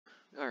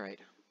Alright,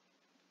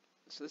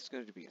 so this is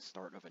going to be a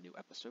start of a new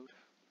episode.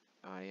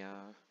 I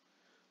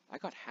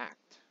got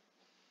hacked.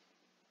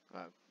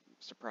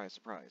 Surprise,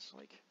 surprise.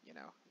 Like, it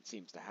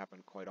seems to happen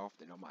quite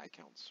often on my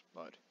accounts,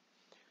 but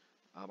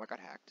I got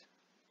hacked,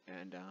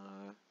 and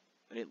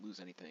I didn't lose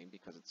anything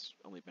because it's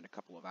only been a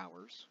couple of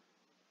hours,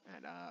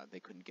 and they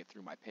couldn't get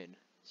through my PIN,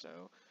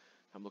 so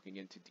I'm looking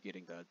into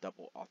getting the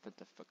double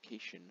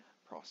authentication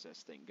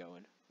process thing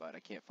going, but I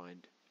can't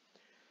find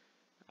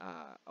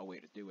a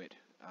way to do it.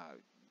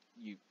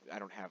 I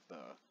don't have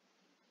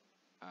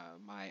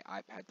my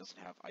iPad doesn't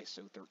have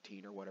ISO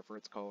 13 or whatever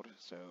it's called,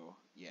 so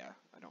yeah,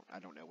 I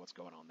don't know what's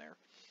going on there.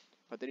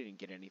 But they didn't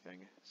get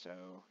anything,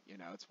 so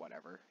it's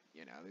whatever.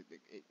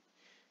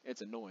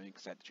 It's annoying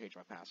because I had to change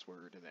my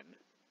password and then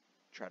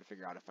try to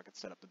figure out if I could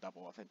set up the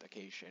double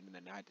authentication, and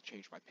then I had to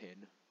change my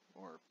PIN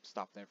or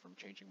stop them from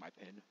changing my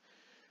PIN.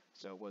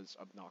 So it was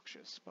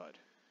obnoxious, but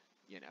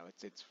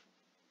it's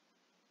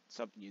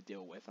something you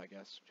deal with, I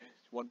guess.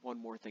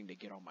 One more thing to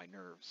get on my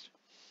nerves.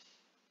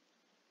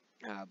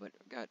 But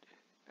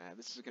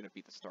this is going to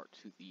be the start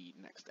to the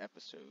next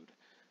episode.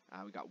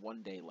 We got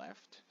 1 day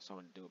left, so I'm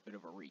going to do a bit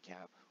of a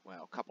recap.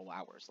 Well, a couple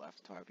hours left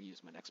until I have to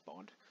use my next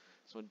bond.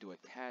 So I'm going to do a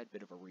tad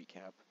bit of a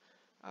recap.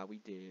 We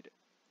did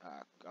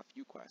a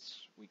few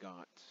quests. We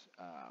got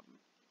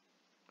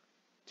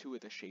two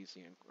of the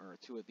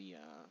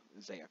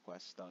zeah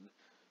quests done.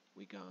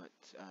 We got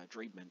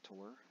Dream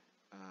Mentor.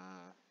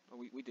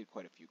 We did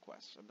quite a few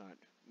quests. I'm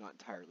not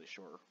entirely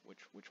sure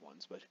which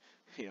ones, but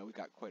we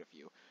got quite a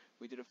few.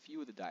 We did a few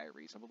of the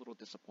diaries. I'm a little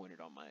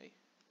disappointed on my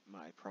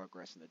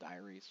progress in the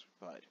diaries,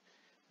 but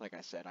like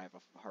I said, I have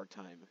a hard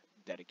time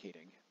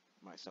dedicating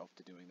myself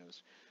to doing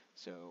those.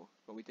 So,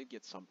 but we did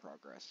get some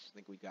progress. I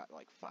think we got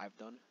like 5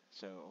 done.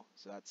 So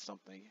that's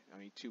something. I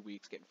mean, 2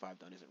 weeks getting 5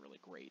 done isn't really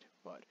great,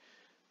 but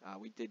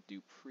we did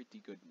do pretty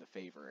good in the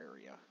favor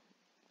area.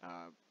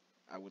 I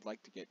would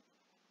like to get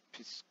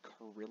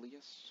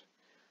Piscarilius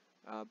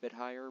a bit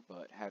higher,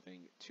 but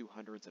having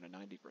 200s and a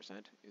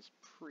 90% is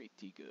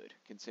pretty good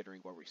considering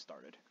where we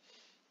started.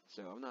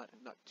 So I'm not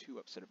too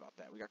upset about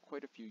that. We got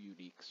quite a few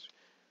uniques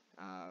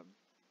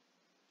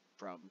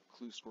from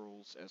clue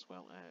scrolls as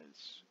well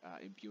as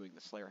imbuing the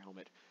Slayer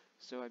helmet.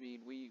 So I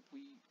mean, we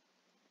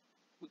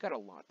got a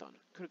lot done.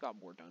 Could have got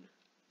more done.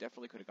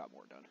 Definitely could have got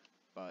more done.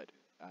 But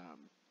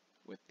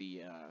with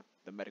the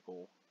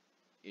medical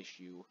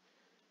issue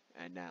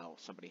and now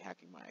somebody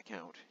hacking my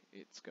account,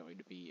 it's going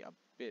to be a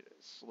bit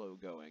slow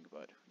going,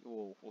 but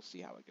we'll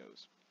see how it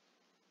goes.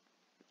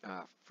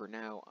 For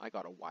now, I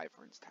got a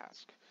Wyvern's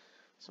task,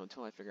 so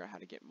until I figure out how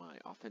to get my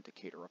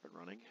authenticator up and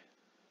running,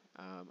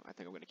 I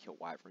think I'm going to kill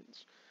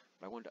Wyverns.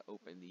 But I wanted to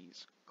open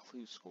these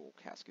clue scroll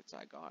caskets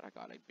I got. I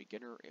got a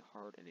beginner, a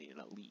hard, and an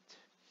elite.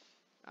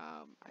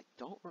 I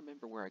don't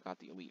remember where I got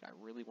the elite. I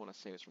really want to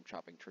say it was from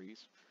chopping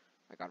trees.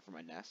 I got it from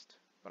my nest,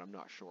 but I'm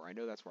not sure. I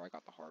know that's where I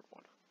got the hard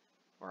one.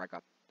 Or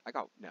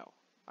no,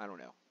 I don't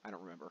know. I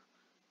don't remember.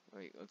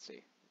 Wait, let's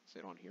see. Is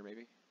it on here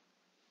maybe?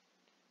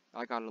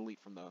 I got an elite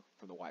from the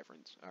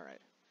Wyverns. All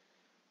right.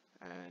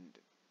 And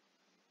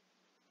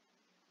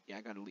yeah,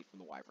 I got an elite from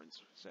the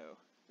Wyverns. So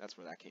that's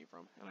where that came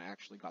from. And I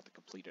actually got to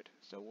complete it.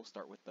 So we'll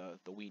start with the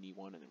weenie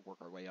one and then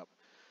work our way up.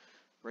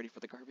 Ready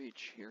for the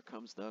garbage? Here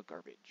comes the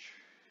garbage.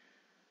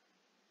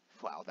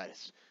 Wow, that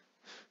is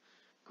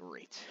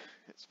great.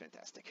 It's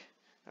fantastic.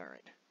 All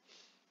right.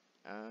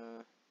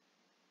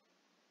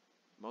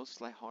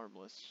 Mostly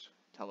harmless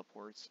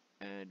teleports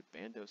and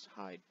Bandos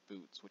hide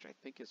boots, which I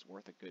think is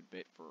worth a good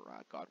bit for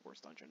God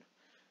Wars dungeon,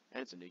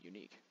 and it's a new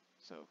unique,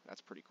 so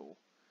that's pretty cool.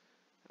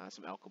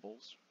 Some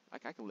alcohols, I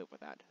can live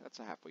with that. That's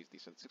a halfway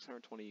decent.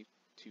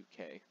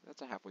 622k.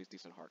 That's a halfway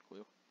decent hard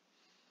clue.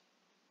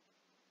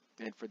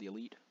 And for the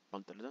elite,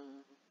 oh,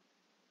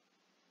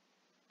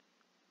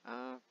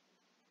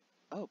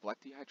 Black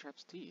Tea High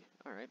Traps Tea.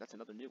 All right, that's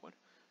another new one.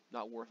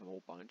 Not worth a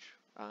whole bunch.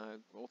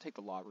 We'll take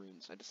the law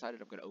runes. I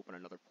decided I'm going to open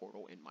another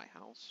portal in my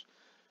house,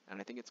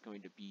 and I think it's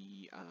going to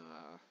be,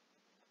 I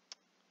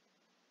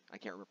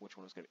can't remember which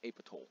one it's going to be,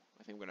 Apatol.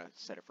 I think I'm going to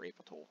set it for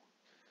Apatol.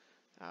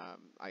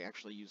 I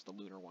actually used the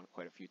Lunar one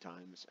quite a few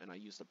times, and I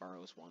used the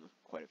Burrows one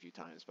quite a few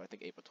times, but I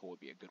think Apatol would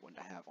be a good one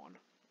to have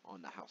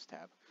on the house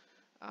tab.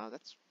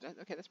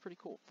 Okay, that's pretty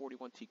cool.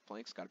 41 teak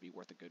planks, got to be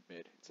worth a good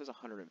bit. It says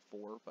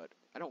 104, but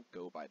I don't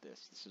go by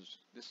this.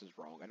 This is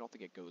wrong. I don't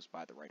think it goes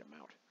by the right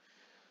amount.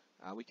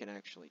 We can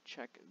actually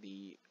check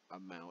the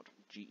amount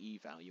GE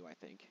value, I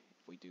think,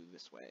 if we do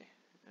this way,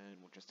 and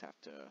we'll just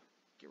have to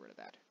get rid of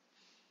that.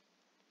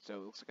 So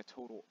it looks like a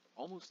total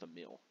almost a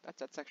mil.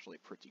 That's actually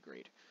pretty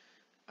great.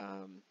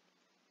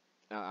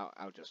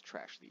 I'll just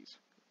trash these,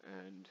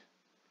 and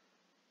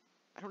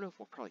I don't know if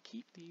we'll probably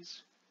keep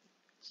these,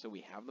 so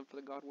we have them for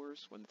the God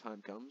Wars when the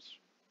time comes,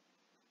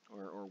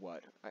 or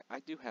what.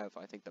 I do have,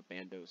 I think, the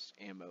Bandos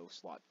ammo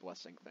slot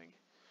blessing thing,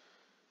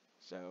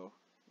 so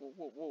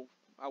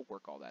I'll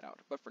work all that out.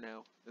 But for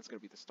now, that's going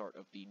to be the start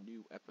of the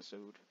new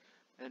episode,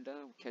 and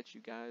we'll catch you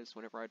guys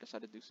whenever I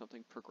decide to do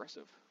something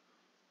progressive.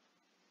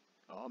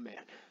 Oh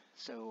man,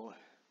 so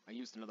I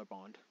used another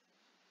bond.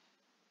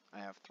 I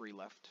have 3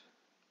 left.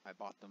 I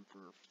bought them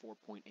for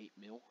 4.8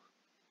 mil,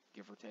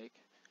 give or take.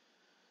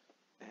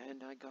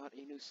 And I got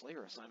a new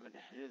Slayer assignment.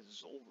 It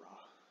is Zulrah.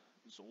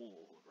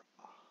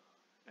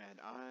 And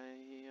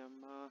I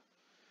am,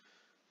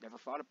 never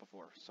fought it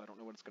before, so I don't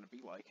know what it's going to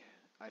be like.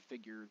 I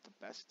figured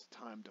the best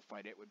time to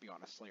fight it would be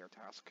on a Slayer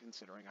task,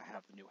 considering I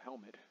have the new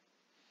helmet.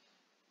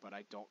 But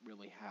I don't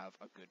really have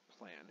a good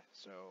plan,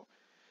 so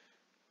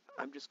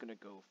I'm just going to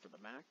go for the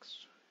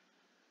max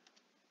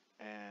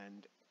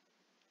and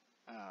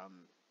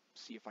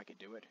see if I can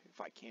do it. If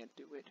I can't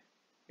do it,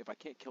 if I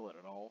can't kill it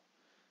at all,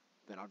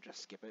 then I'll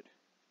just skip it.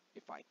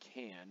 If I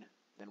can,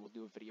 then we'll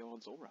do a video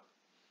on Zulrah.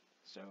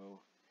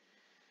 So,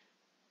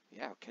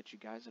 yeah, I'll catch you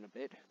guys in a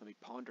bit. Let me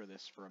ponder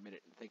this for a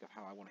minute and think of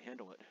how I want to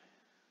handle it.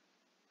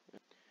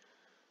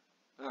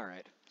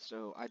 Alright,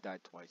 so I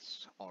died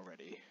twice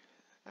already.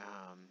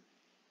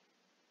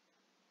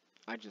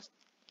 I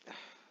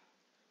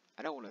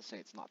don't want to say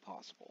it's not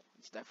possible.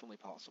 It's definitely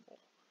possible.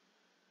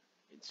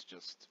 It's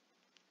just,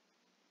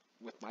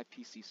 with my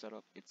PC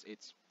setup,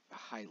 it's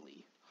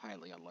highly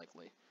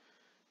unlikely.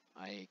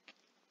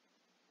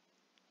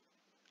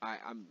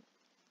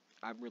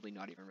 I'm really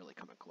not even really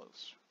coming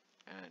close.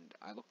 And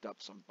I looked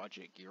up some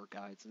budget gear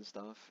guides and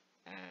stuff,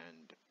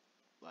 and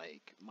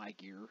like my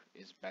gear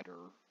is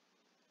better.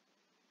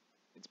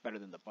 It's better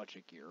than the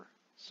budget gear,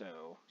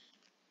 so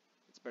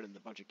it's better than the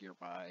budget gear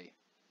by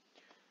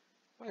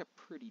a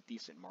pretty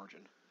decent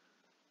margin.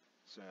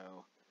 So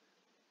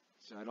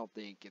I don't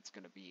think it's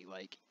gonna be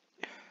like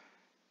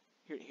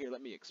here.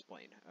 Let me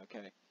explain.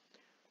 Okay,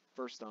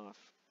 first off,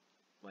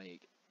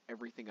 like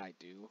everything I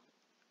do,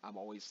 I'm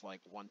always like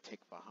one tick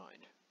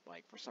behind.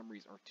 Like for some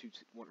reason, or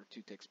one or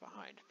two ticks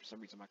behind. For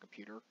some reason, my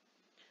computer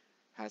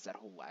has that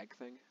whole lag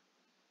thing.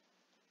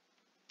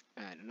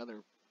 And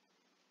another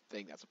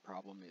thing that's a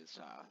problem is,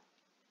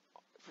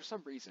 for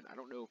some reason, I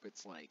don't know if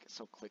it's like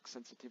some click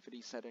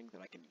sensitivity setting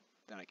that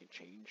I can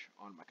change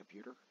on my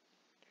computer.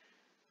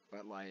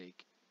 But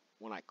like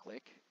when I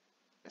click,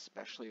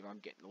 especially if I'm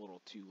getting a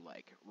little too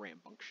like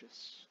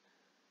rambunctious,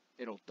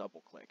 it'll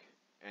double click,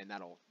 and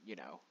that'll,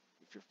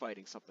 if you're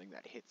fighting something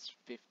that hits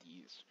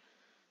 50s,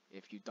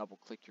 if you double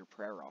click your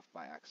prayer off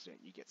by accident,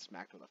 you get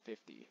smacked with a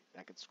 50.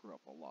 That could screw up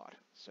a lot.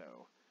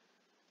 So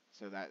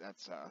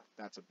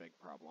that's a big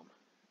problem.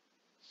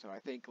 So I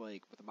think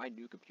like with my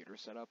new computer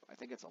setup, I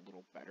think it's a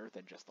little better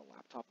than just the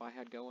laptop I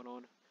had going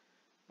on,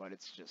 but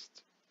it's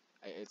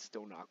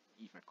still not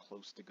even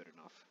close to good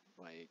enough.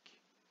 Like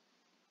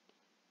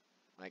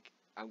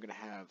I'm gonna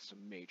have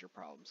some major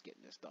problems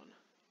getting this done.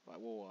 But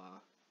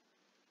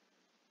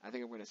I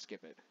think I'm gonna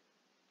skip it,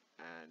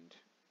 and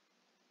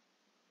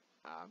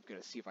I'm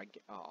gonna see if I can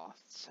get. Oh,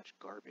 such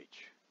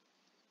garbage.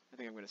 I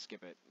think I'm gonna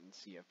skip it and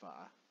see if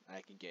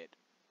I can get.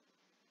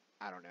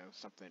 I don't know,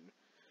 something.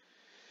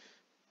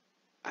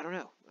 I don't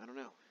know.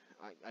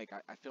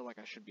 I feel like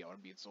I should be able to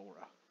beat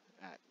Zulrah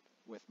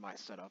with my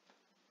setup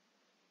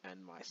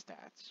and my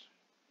stats,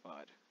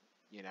 but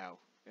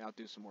I'll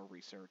do some more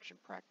research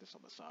and practice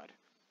on the side.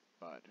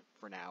 But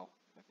for now,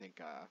 I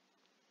think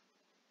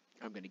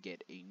I'm gonna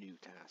get a new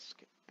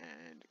task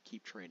and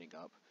keep training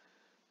up.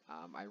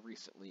 I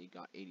recently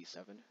got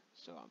 87,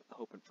 so I'm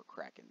hoping for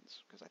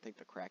Krakens, because I think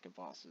the Kraken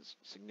boss is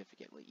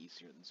significantly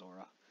easier than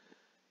Zora,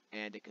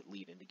 and it could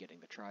lead into getting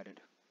the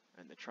Trident,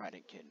 and the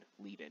Trident can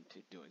lead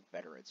into doing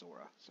better at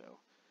Zora, so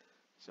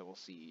we'll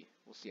see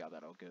how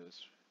that all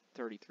goes.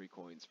 33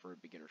 coins for a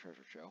beginner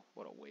treasure show,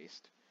 what a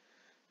waste.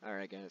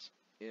 Alright guys,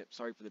 yep,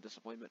 sorry for the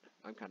disappointment,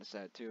 I'm kinda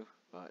sad too,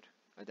 but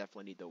I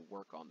definitely need to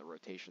work on the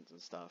rotations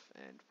and stuff,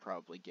 and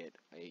probably get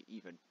a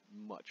even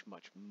much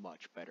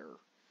better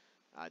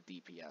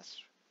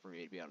DPS for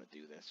me to be able to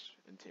do this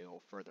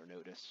until further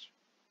notice.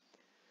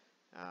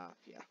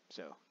 Yeah,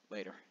 so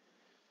later.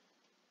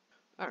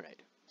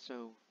 Alright,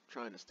 so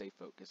trying to stay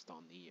focused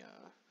on the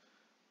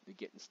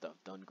getting stuff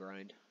done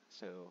grind.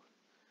 So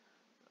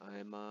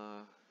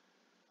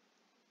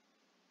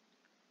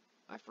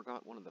I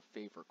forgot one of the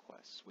favor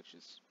quests, which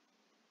is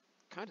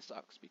kind of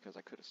sucks because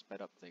I could have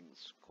sped up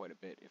things quite a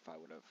bit if I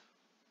would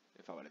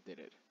have did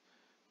it,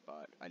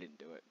 but I didn't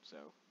do it.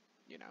 So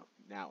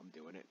now I'm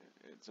doing it.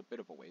 It's a bit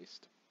of a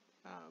waste,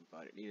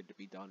 but it needed to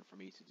be done for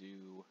me to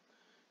do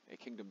a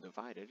Kingdom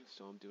Divided,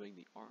 so I'm doing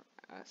the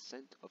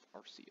Ascent of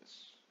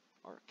Arceus.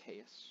 I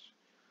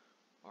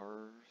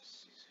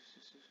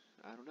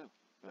don't know,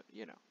 but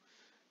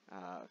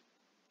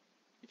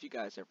if you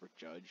guys ever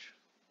judge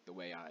the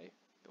way I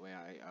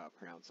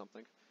pronounce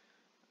something,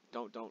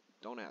 don't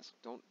ask,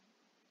 don't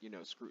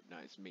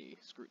scrutinize me.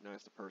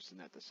 Scrutinize the person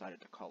that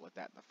decided to call it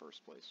that in the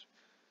first place.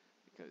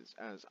 Because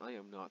as I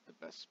am not the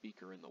best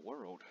speaker in the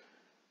world,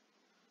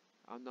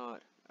 I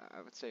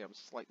would say I'm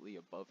slightly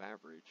above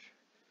average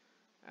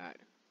at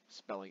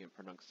spelling and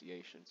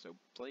pronunciation. So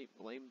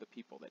blame the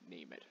people that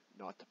name it,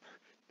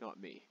 not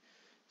me.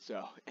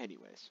 So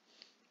anyways,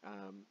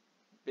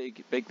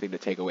 big thing to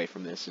take away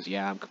from this is,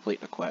 yeah, I'm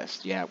completing a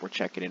quest. Yeah, we're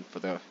checking in for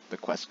the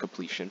quest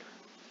completion.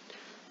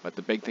 But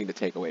the big thing to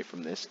take away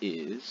from this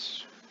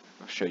is,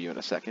 I'll show you in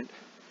a second,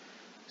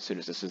 as soon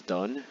as this is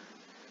done,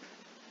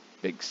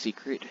 big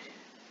secret,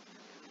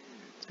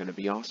 it's going to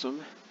be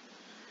awesome.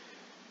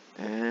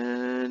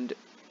 And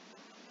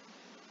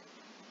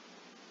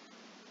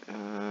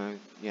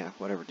yeah,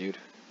 whatever, dude.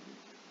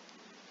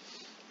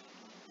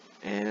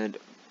 And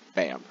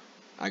bam,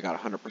 I got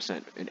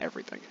 100% in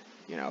everything.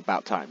 You know,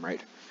 about time,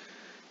 right?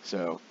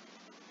 So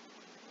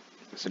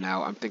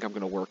now I think I'm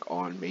going to work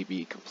on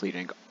maybe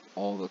completing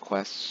all the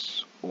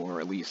quests, or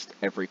at least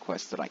every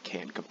quest that I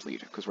can complete,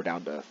 because we're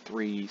down to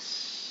 3,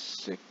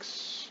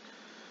 6,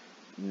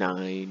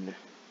 9,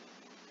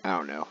 I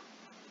don't know,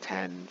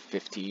 10,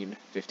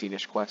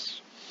 15-ish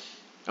quests.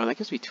 Oh, that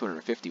gives me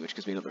 250, which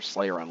gives me another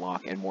Slayer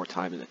unlock and more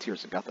time in the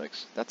Tears of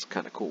Gothics. That's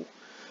kind of cool.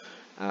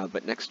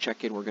 But next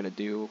check-in we're going to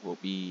do will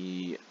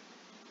be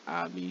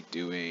me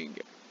doing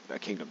a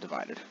Kingdom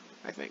Divided,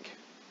 I think.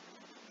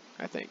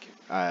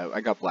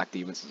 I got Black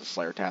Demons as a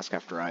Slayer task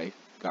after I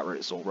got rid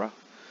of Zulrah.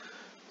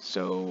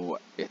 So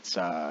it's,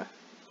 I'm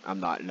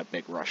not in a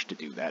big rush to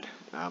do that.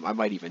 I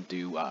might even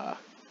do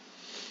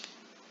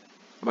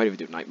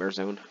Nightmare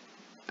Zone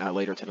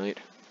later tonight,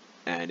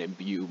 and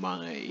imbue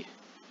my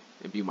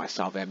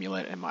Salve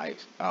Amulet and my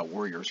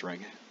Warrior's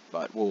Ring.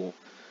 But we'll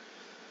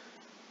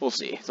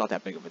see. It's not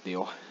that big of a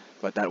deal.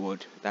 But that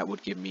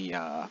would give me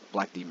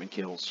Black Demon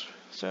kills.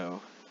 So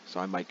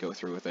I might go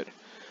through with it.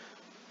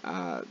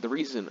 The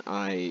reason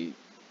I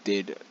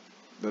did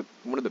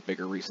one of the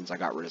bigger reasons I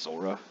got rid of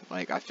Zulrah,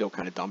 like, I feel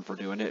kind of dumb for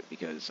doing it,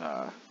 because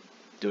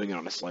doing it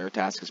on a Slayer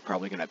task is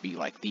probably going to be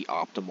like the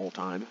optimal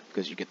time,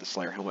 because you get the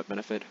Slayer helmet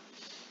benefit.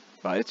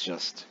 But it's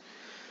just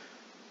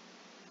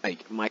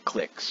like my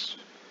clicks,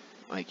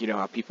 like, you know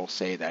how people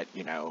say that,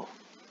 you know,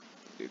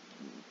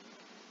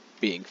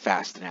 being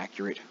fast and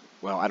accurate.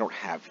 Well, I don't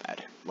have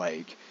that.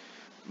 Like,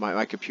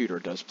 my computer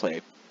does play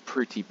a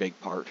pretty big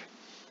part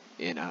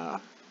in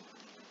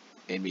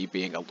me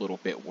being a little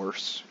bit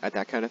worse at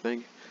that kind of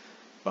thing.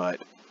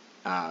 But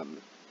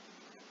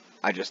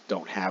I just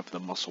don't have the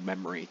muscle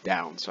memory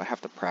down, so I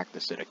have to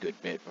practice it a good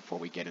bit before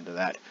we get into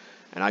that.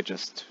 And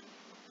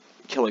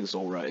killing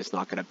Zulrah is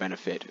not going to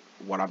benefit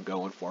what I'm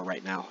going for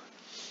right now.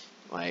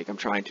 Like, I'm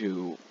trying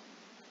to,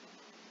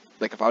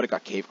 like, if I would have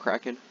got Cave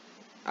Kraken,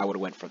 I would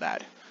have went for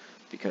that,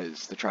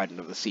 because the Trident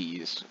of the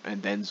Seas,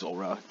 and then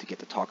Zulrah to get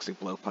the Toxic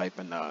Blowpipe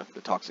and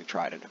the Toxic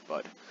Trident,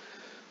 but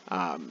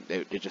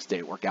it just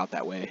didn't work out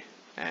that way.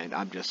 And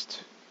I'm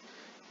just,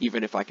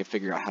 even if I could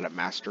figure out how to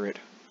master it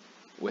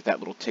with that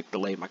little tick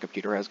delay my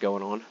computer has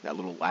going on, that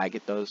little lag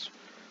it does,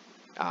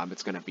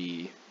 it's going to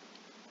be,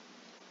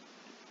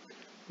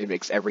 it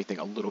makes everything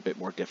a little bit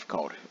more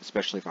difficult,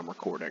 especially if I'm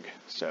recording.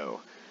 So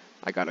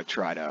I gotta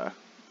try to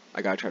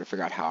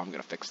figure out how I'm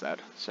gonna fix that.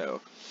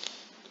 So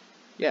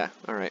yeah,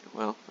 alright,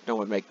 well, I don't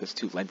want to make this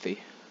too lengthy.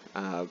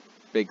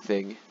 Big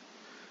thing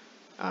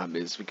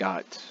is we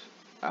got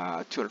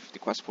 250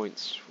 quest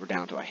points. We're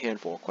down to a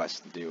handful of quests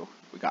to do.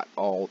 We got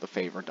all the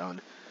favor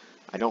done.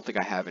 I don't think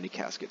I have any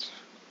caskets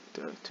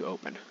to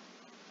open.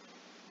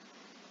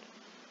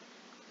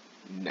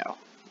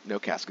 No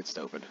caskets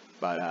to open.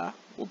 But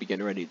we'll be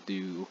getting ready to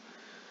do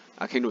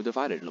Kingdom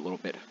Divided in a little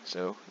bit.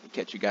 So I'll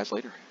catch you guys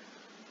later.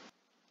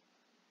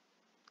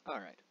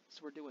 Alright,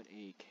 so we're doing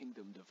a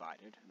Kingdom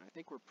Divided, and I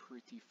think we're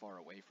pretty far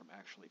away from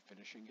actually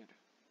finishing it.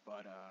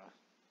 But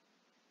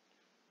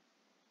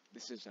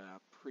this is a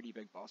pretty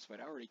big boss fight.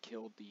 I already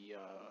killed the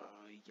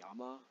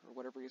Yama, or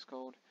whatever he's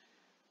called.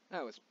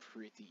 That was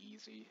pretty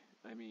easy.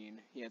 I mean,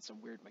 he had some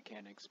weird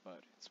mechanics,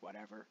 but it's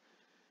whatever.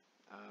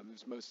 It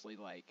was mostly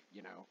like,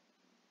 you know,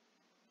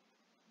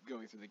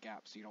 going through the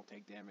gap so you don't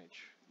take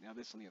damage. Now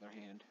this, on the other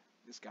hand,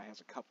 this guy has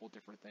a couple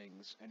different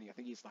things, and I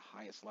think he's the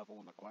highest level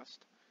in the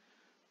quest.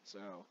 So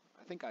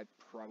I think I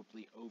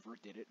probably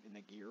overdid it in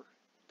the gear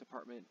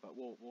department, but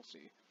we'll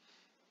see.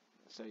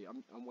 So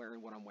I'm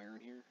wearing what I'm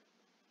wearing here,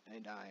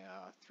 and I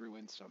threw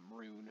in some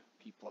Rune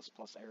P++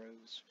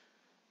 arrows,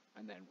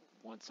 and then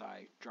once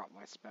I drop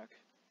my spec,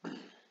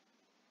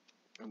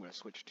 I'm going to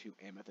switch to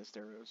Amethyst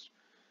arrows.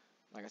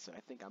 Like I said,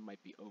 I think I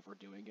might be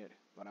overdoing it,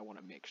 but I want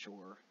to make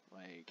sure,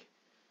 like,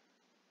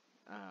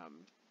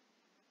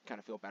 kind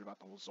of feel bad about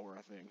the whole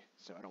Zora thing,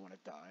 so I don't want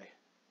to die.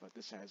 But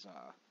this has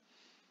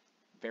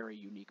very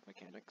unique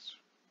mechanics,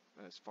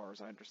 as far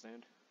as I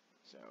understand.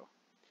 So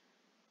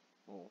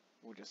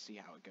we'll just see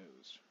how it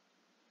goes.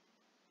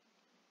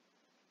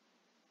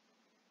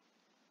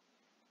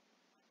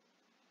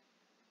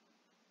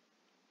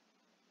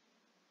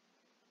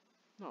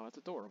 No, that's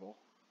adorable.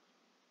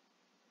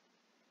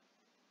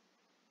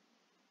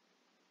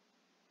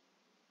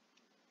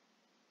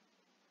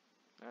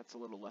 That's a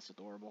little less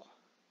adorable.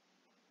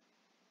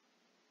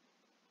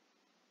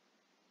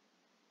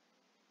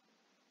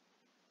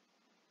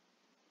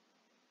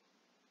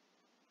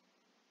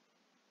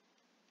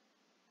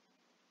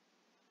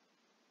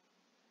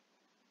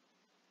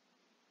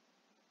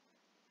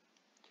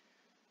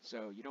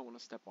 So you don't want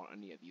to step on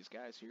any of these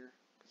guys here,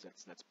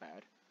 because that's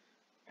bad.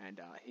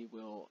 And he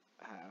will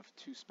have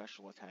two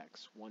special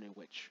attacks, one in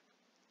which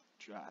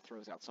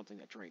throws out something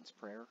that drains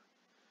prayer,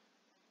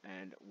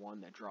 and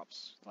one that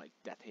drops, like,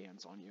 death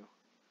hands on you.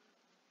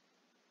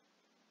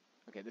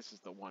 Okay, this is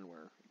the one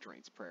where it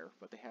drains prayer,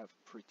 but they have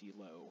pretty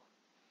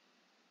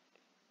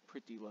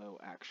pretty low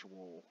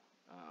actual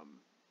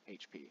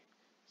HP,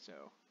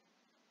 so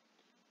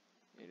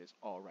it is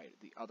alright.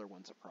 The other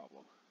one's a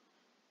problem.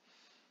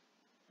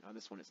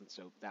 This one isn't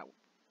so that.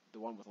 The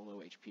one with a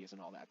low HP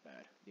isn't all that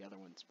bad. The other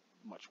one's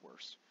much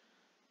worse.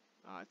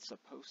 It's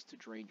supposed to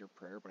drain your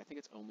prayer, but I think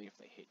it's only if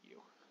they hit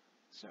you.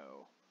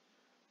 So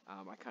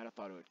I kind of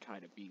thought it would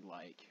kind of be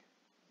like,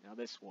 now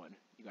this one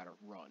you gotta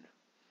run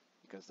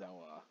because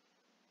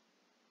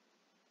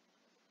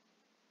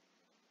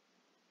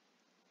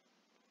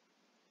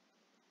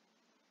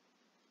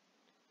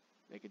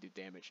they could do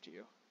damage to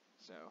you.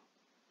 So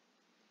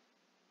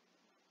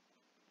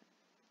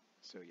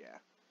yeah,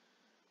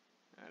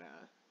 and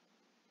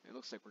it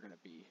looks like we're gonna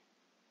be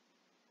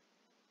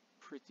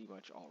pretty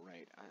much all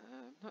right.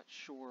 I'm not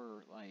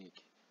sure,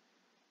 like,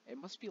 it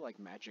must be like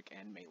magic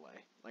and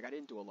melee. Like, I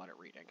didn't do a lot of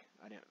reading.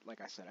 I didn't, like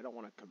I said, I don't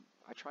want to.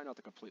 I try not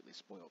to completely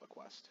spoil the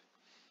quest.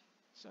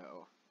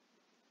 So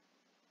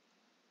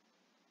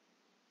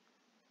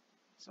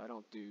I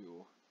don't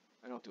do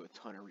a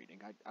ton of reading.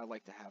 I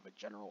like to have a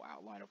general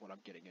outline of what I'm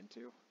getting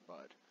into,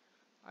 but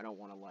I don't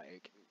want to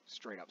like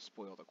straight up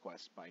spoil the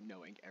quest by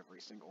knowing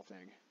every single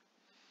thing.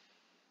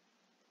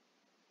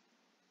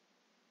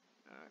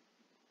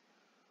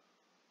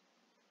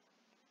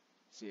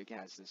 See, it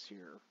has this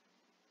here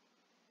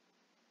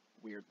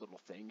weird little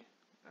thing.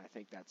 I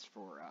think that's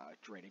for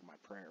draining my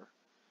prayer,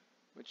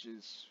 which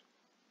is.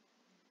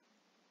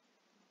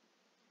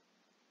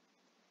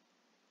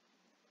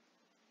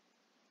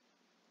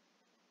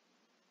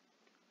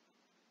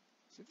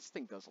 See, this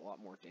thing does a lot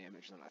more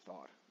damage than I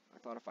thought. I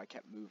thought if I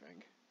kept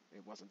moving,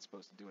 it wasn't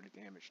supposed to do any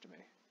damage to me.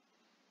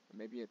 Or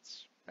maybe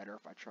it's better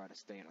if I try to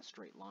stay in a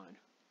straight line,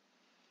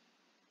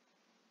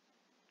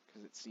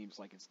 because it seems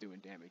like it's doing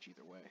damage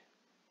either way.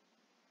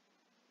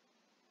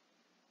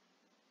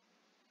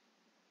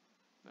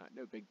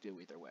 No big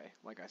deal either way.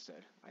 Like I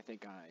said, I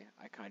think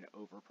I kind of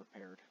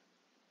over-prepared.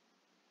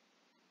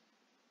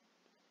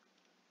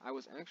 I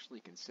was actually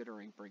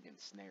considering bringing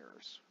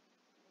snares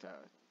to,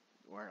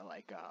 or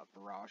like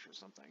barrage or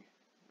something,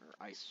 or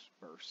ice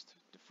burst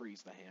to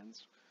freeze the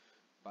hands,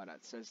 but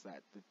it says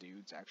that the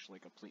dude's actually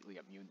completely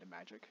immune to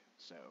magic,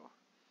 so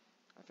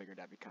I figured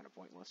that'd be kind of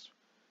pointless.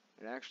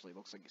 It actually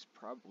looks like he's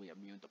probably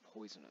immune to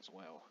poison as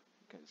well,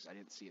 because I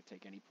didn't see it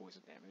take any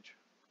poison damage.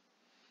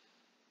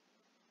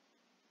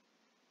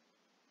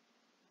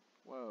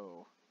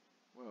 Whoa.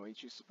 Whoa,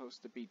 ain't you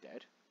supposed to be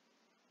dead?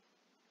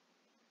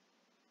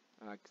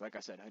 Like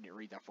I said, I didn't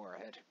read that far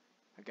ahead.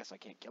 I guess I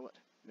can't kill it.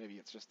 Maybe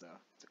it's just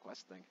it's a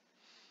quest thing.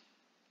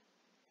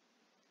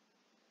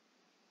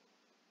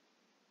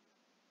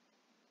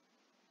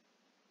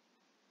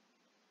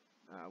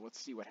 Let's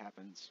see what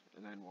happens,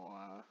 and then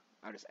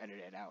I'll just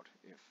edit it out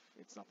if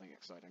it's nothing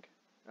exciting.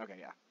 Okay,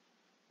 yeah.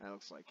 That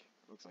looks like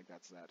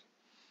that's that.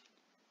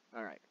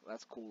 Alright,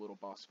 that's a cool little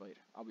boss fight.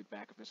 I'll be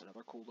back if there's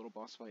another cool little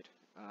boss fight.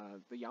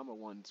 The Yama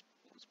one's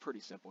was pretty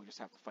simple. You just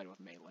have to fight with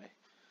melee.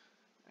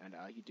 And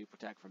you do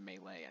protect from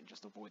melee and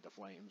just avoid the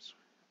flames.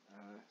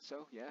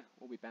 So, yeah,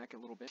 we'll be back in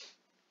a little bit.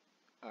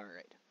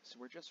 Alright, so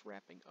we're just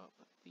wrapping up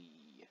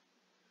the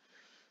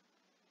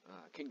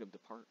Kingdom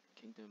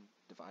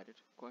Divided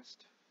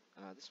quest.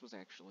 This was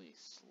actually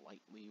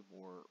slightly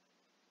more...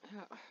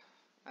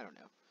 I don't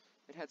know.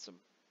 It had some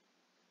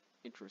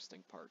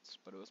interesting parts,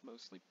 but it was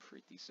mostly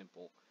pretty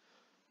simple.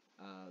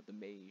 The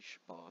mage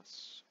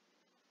boss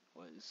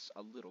was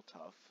a little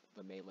tough.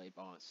 The melee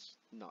boss,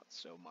 not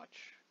so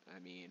much. I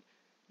mean,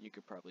 you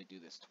could probably do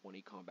this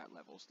 20 combat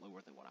levels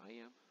lower than what I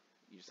am.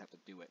 You just have to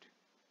do it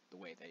the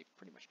way they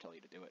pretty much tell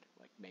you to do it,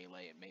 like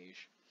melee and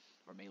mage,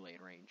 or melee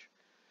and range.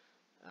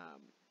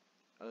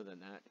 Other than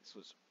that, this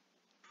was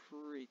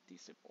pretty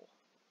simple.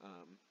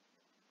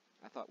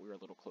 I thought we were a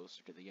little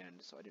closer to the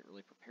end, so I didn't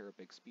really prepare a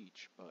big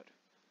speech, but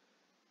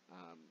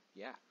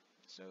yeah.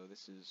 So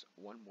this is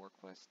one more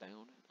quest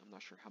down. I'm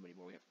not sure how many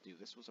more we have to do.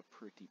 This was a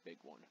pretty big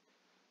one.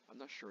 I'm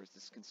not sure, is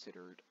this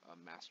considered a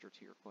master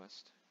tier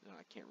quest?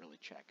 I can't really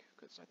check,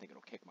 because I think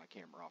it'll kick my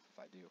camera off if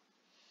I do.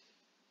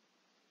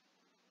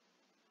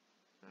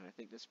 And I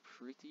think this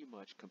pretty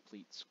much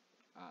completes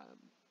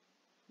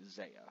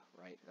Zeah,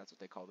 right? That's what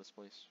they call this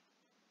place?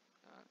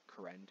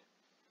 Korend?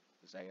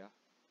 Zeah?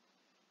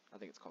 I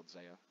think it's called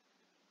Zeah.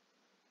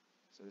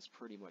 So this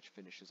pretty much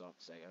finishes off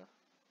Zeah.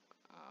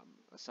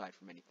 Aside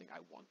from anything I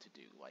want to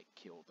do, like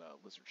kill the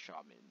lizard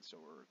shamans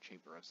or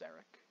Chamber of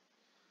Zarek.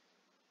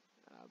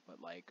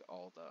 But like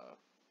all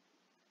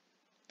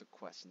the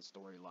quests and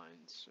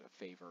storylines,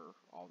 favor,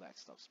 all that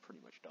stuff's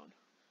pretty much done.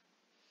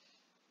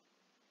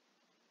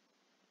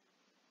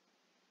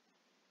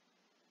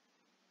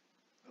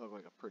 I look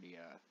like a pretty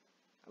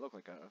I look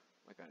like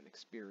an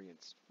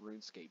experienced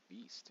RuneScape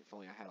beast. If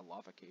only I had a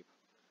lava cape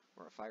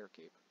or a fire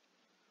cape.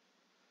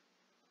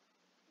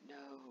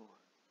 No.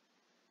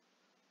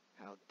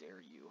 How dare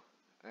you?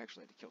 I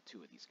actually had to kill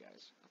 2 of these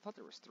guys. I thought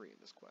there was 3 in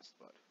this quest,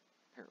 but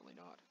apparently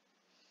not.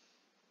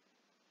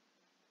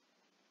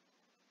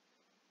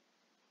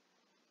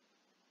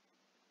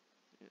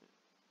 Yeah.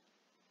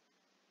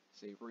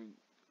 See,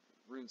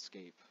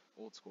 RuneScape,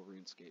 old school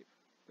RuneScape,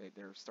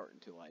 they're starting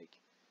to like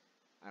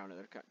I don't know,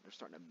 they're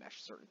starting to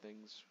mesh certain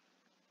things,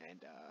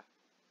 and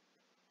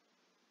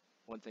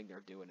one thing they're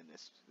doing in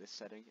this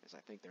setting is I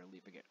think they're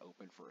leaving it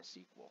open for a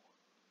sequel.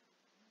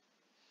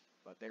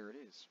 But there it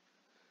is.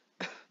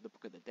 The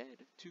Book of the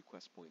Dead, 2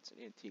 quest points,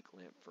 an antique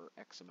lamp for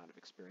X amount of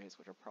experience,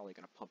 which I'm probably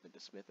going to pump into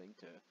smithing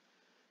to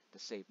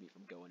save me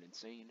from going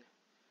insane.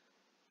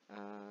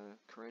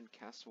 Karen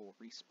Castle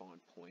respawn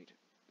point,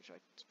 which I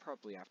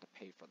probably have to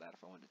pay for that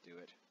if I want to do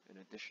it. An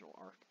additional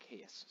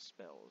Arceus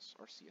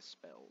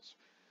spells.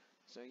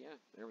 So yeah,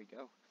 there we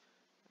go.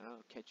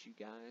 I'll catch you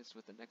guys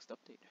with the next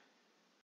update.